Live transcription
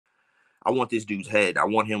I want this dude's head. I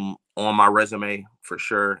want him on my resume for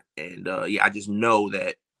sure. And yeah, I just know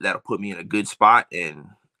that that'll put me in a good spot, and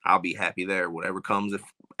I'll be happy there. Whatever comes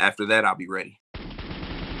after that, I'll be ready.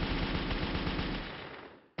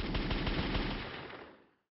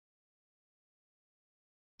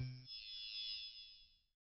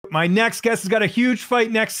 My next guest has got a huge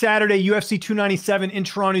fight next Saturday, UFC 297 in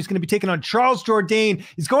Toronto. He's going to be taking on Charles Jourdain.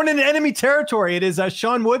 He's going into enemy territory. It is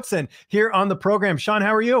Sean Woodson here on the program. Sean,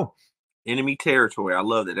 how are you? Enemy territory. I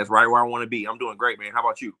love that. That's right where I want to be. I'm doing great, man. How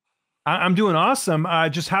about you? I'm doing awesome.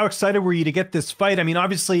 Just how excited were you to get this fight? I mean,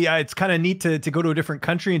 obviously, it's kind of neat to go to a different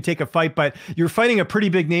country and take a fight, but you're fighting a pretty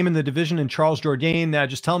big name in the division in Charles Jourdain.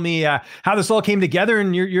 Just tell me how this all came together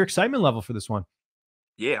and your excitement level for this one.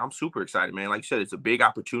 Yeah, I'm super excited, man. Like you said, it's a big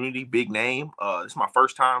opportunity, big name. It's my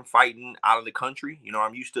first time fighting out of the country.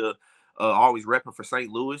 I'm used to always repping for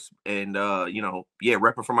St. Louis and, yeah,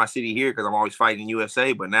 repping for my city here because I'm always fighting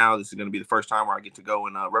USA. But now this is going to be the first time where I get to go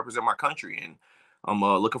and represent my country. And I'm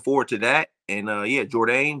looking forward to that. And, yeah,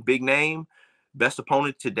 Jourdain, big name, best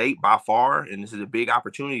opponent to date by far. And this is a big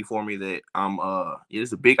opportunity for me that it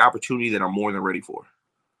is a big opportunity that I'm more than ready for.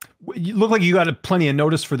 You look like you got plenty of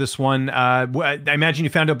notice for this one. I imagine you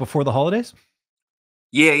found out before the holidays.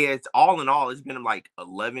 Yeah. It's all in all, it's been like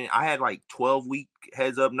 11. I had like 12-week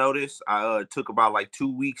heads up notice. I took about like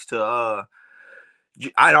 2 weeks to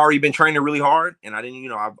I'd already been training really hard, and I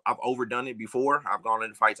didn't, I've overdone it before. I've gone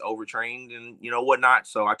into fights overtrained and whatnot.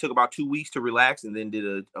 So I took about 2 weeks to relax, and then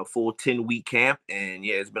did a full 10-week camp. And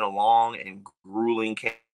yeah, it's been a long and grueling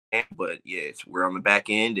camp, but yeah, we're on the back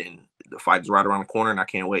end, and the fight is right around the corner, and I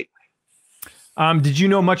can't wait. Did you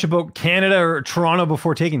know much about Canada or Toronto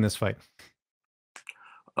before taking this fight?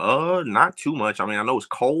 Not too much. I mean, I know it's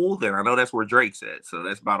cold, and I know that's where Drake's at. So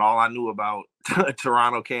that's about all I knew about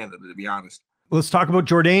Toronto, Canada, to be honest. Let's talk about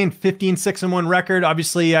Jourdain. 15-6-1 record.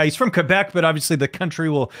 Obviously, he's from Quebec, but obviously the country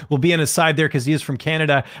will be on his side there because he is from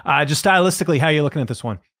Canada. Just stylistically, how are you looking at this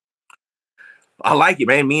one? I like it,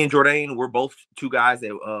 man. Me and Jourdain, we're both two guys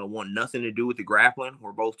that want nothing to do with the grappling.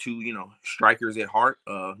 We're both two, strikers at heart.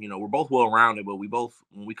 We're both well-rounded, but we both,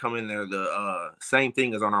 when we come in there, the same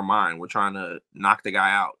thing is on our mind. We're trying to knock the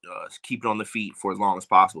guy out, keep it on the feet for as long as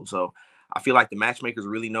possible. So I feel like the matchmakers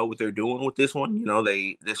really know what they're doing with this one.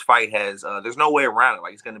 This fight has, there's no way around it.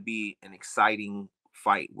 Like, it's going to be an exciting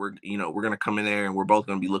fight. We're going to come in there and we're both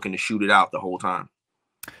going to be looking to shoot it out the whole time.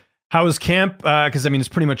 How was camp? Because I mean, it's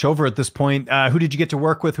pretty much over at this point. Who did you get to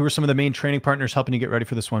work with? Who were some of the main training partners helping you get ready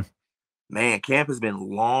for this one? Man, camp has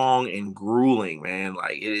been long and grueling, man.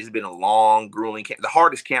 Like, it has been a long, grueling camp. The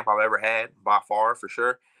hardest camp I've ever had by far, for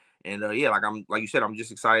sure. And yeah, like you said, I'm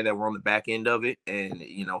just excited that we're on the back end of it, and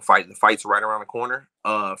the fight's right around the corner.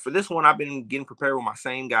 For this one, I've been getting prepared with my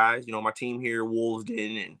same guys. My team here,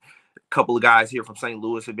 Woolsden, and a couple of guys here from St.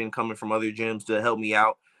 Louis have been coming from other gyms to help me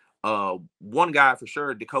out. One guy for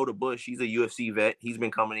sure, Dakota Bush, he's a UFC vet. He's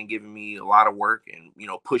been coming and giving me a lot of work and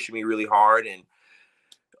pushing me really hard. And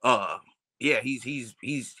yeah,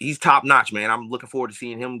 he's top notch, man. I'm looking forward to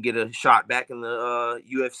seeing him get a shot back in the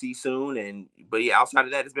UFC soon. But yeah, outside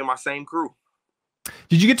of that, it's been my same crew.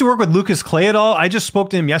 Did you get to work with Lucas Clay at all? I just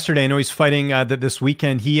spoke to him yesterday. I know he's fighting this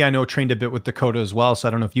weekend. He, I know, trained a bit with Dakota as well. So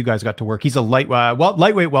I don't know if you guys got to work. He's a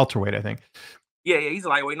lightweight welterweight, I think. Yeah, he's a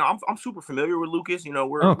lightweight. No, I'm super familiar with Lucas.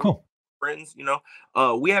 We're cool friends.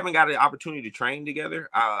 We haven't got an opportunity to train together.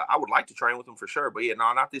 I would like to train with him for sure, but yeah,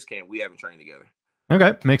 no, not this camp. We haven't trained together.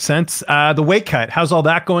 Okay, makes sense. The weight cut, how's all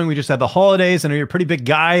that going? We just had the holidays. I know you're a pretty big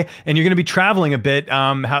guy, and you're going to be traveling a bit.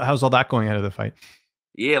 How's all that going out of the fight?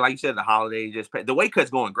 Yeah, like you said, the holidays the weight cut's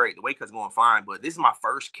going great. The weight cut's going fine, but this is my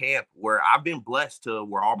first camp where I've been blessed to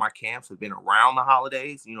where all my camps have been around the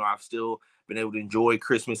holidays. I've still been able to enjoy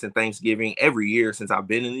Christmas and Thanksgiving every year since I've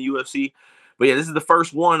been in the UFC. But yeah, this is the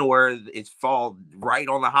first one where it's fall right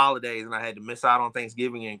on the holidays, and I had to miss out on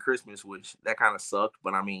Thanksgiving and Christmas, which that kind of sucked.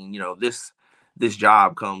 But I mean, this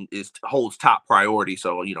job holds top priority,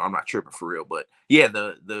 so I'm not tripping for real. But yeah,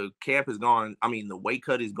 the camp is gone. I mean, the weight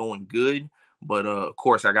cut is going good. But of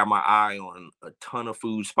course, I got my eye on a ton of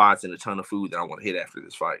food spots and a ton of food that I want to hit after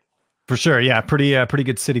this fight. For sure. Yeah. Pretty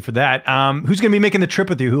good city for that. Who's going to be making the trip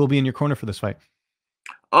with you? Who will be in your corner for this fight?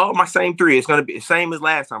 Oh, my same three. It's going to be the same as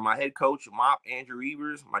last time. My head coach, Mop Andrew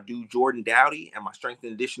Evers, my dude, Jordan Dowdy, and my strength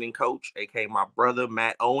and conditioning coach, aka my brother,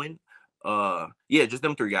 Matt Owen. Yeah, just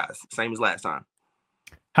them three guys. Same as last time.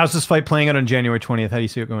 How's this fight playing out on January 20th? How do you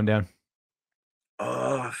see it going down?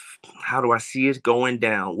 How do I see it going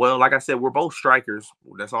down? Well, like I said, we're both strikers.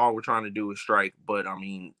 That's all we're trying to do is strike. But I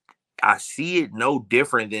mean, I see it no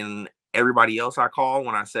different than everybody else I call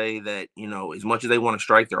when I say that, as much as they want to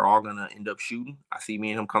strike, they're all going to end up shooting. I see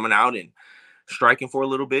me and him coming out, and striking for a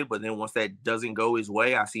little bit, but then once that doesn't go his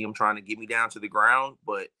way, I see him trying to get me down to the ground.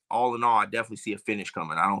 But all in all, I definitely see a finish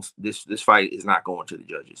coming. I don't. This fight is not going to the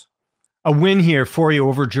judges. A win here for you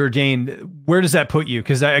over Jourdain, where does that put you?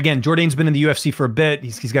 Because again, Jourdain's been in the UFC for a bit.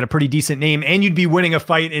 He's got a pretty decent name, and you'd be winning a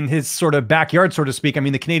fight in his sort of backyard, so to speak. I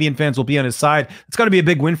mean, the Canadian fans will be on his side. It's got to be a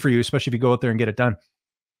big win for you, especially if you go out there and get it done.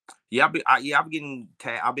 Yeah, I've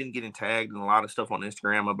been getting tagged in a lot of stuff on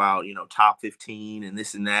Instagram about top 15 and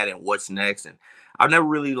this and that and what's next. And I've never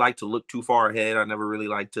really liked to look too far ahead. I never really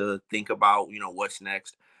like to think about what's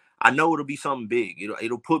next. I know it'll be something big.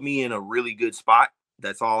 It'll put me in a really good spot.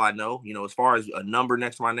 That's all I know. As far as a number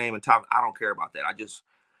next to my name and top, I don't care about that.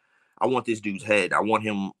 I want this dude's head. I want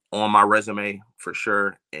him on my resume for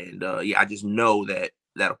sure. And yeah, I just know that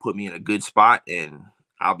that'll put me in a good spot, and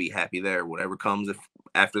I'll be happy there. Whatever comes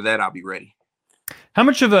after that, I'll be ready. How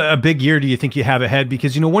much of a big year do you think you have ahead?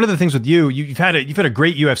 Because one of the things with you've had a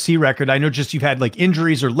great UFC record. I know just you've had like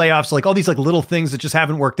injuries or layoffs, like all these like little things that just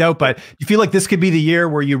haven't worked out. But you feel like this could be the year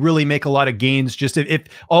where you really make a lot of gains, just if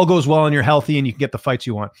all goes well and you're healthy and you can get the fights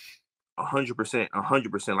you want. 100%,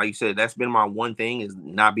 100%. Like you said, that's been my one thing, is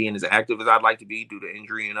not being as active as I'd like to be due to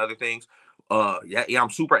injury and other things. Yeah, I'm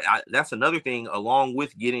super. That's another thing. Along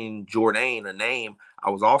with getting Jourdain a name, I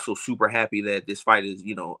was also super happy that this fight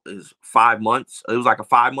is 5 months. It was like a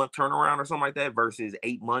 5 month turnaround or something like that versus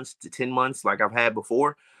 8 months to 10 months like I've had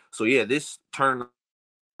before. So yeah, this turn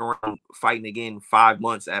around fighting again 5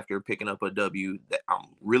 months after picking up a W. That I'm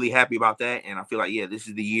really happy about that, and I feel like this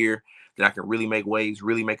is the year that I can really make waves,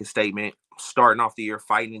 really make a statement. Starting off the year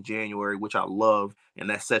fighting in January, which I love, and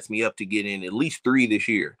that sets me up to get in at least 3 this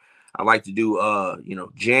year. I like to do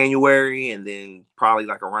January, and then probably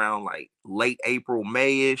like around like late April,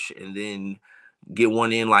 May-ish, and then get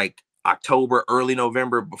one in like October, early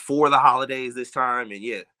November before the holidays this time. And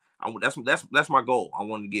yeah, that's my goal. I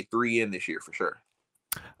want to get 3 in this year for sure.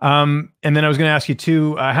 And then I was going to ask you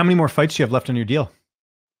too, how many more fights do you have left on your deal?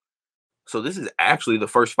 So this is actually the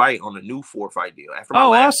first fight on the new 4-fight deal.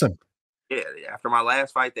 Awesome. Yeah, after my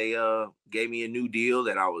last fight, they gave me a new deal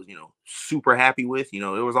that I was, super happy with. It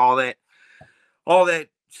was all that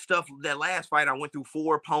stuff. That last fight, I went through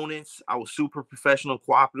 4 opponents. I was super professional,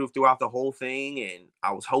 cooperative throughout the whole thing, and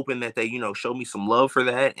I was hoping that they, showed me some love for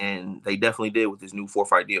that, and they definitely did with this new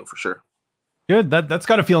 4-fight deal for sure. Good. That's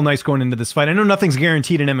got to feel nice going into this fight. I know nothing's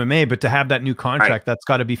guaranteed in MMA, but to have that new contract, right, that's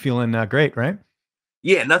got to be feeling great, right?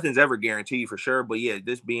 Yeah, nothing's ever guaranteed for sure, but yeah,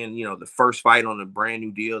 this being the first fight on a brand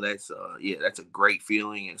new deal, that's a great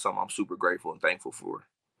feeling and something I'm super grateful and thankful for.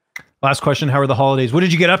 Last question: how are the holidays? What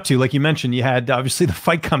did you get up to? Like you mentioned, you had obviously the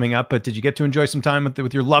fight coming up, but did you get to enjoy some time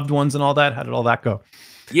with your loved ones and all that? How did all that go?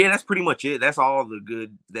 Yeah, that's pretty much it. That's all the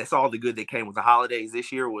good that came with the holidays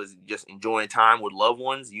this year, was just enjoying time with loved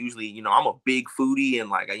ones. Usually, I'm a big foodie, and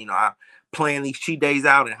like I plan these cheat days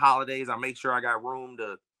out and holidays. I make sure I got room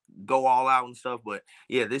to go all out and stuff. But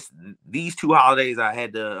yeah, these 2 holidays I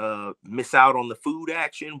had to miss out on the food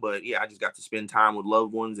action, but yeah, I just got to spend time with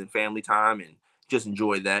loved ones and family time and just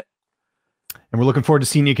enjoyed that. And we're looking forward to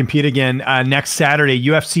seeing you compete again next Saturday,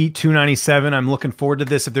 UFC 297. I'm looking forward to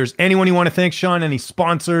this. If there's anyone you want to thank, Sean, any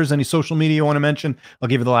sponsors, any social media you want to mention, I'll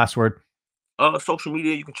give you the last word. Social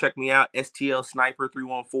media, you can check me out, STL Sniper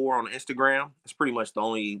 314 on Instagram. It's pretty much the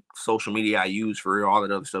only social media I use. For real. All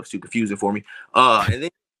that other stuff's too confusing for me. And then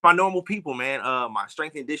my normal people, man. My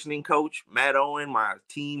strength and conditioning coach, Matt Owen, my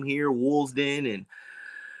team here, Woolsden, and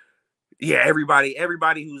yeah, everybody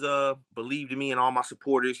who's believed in me, and all my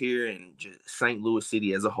supporters here, and just St. Louis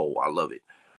City as a whole. I love it.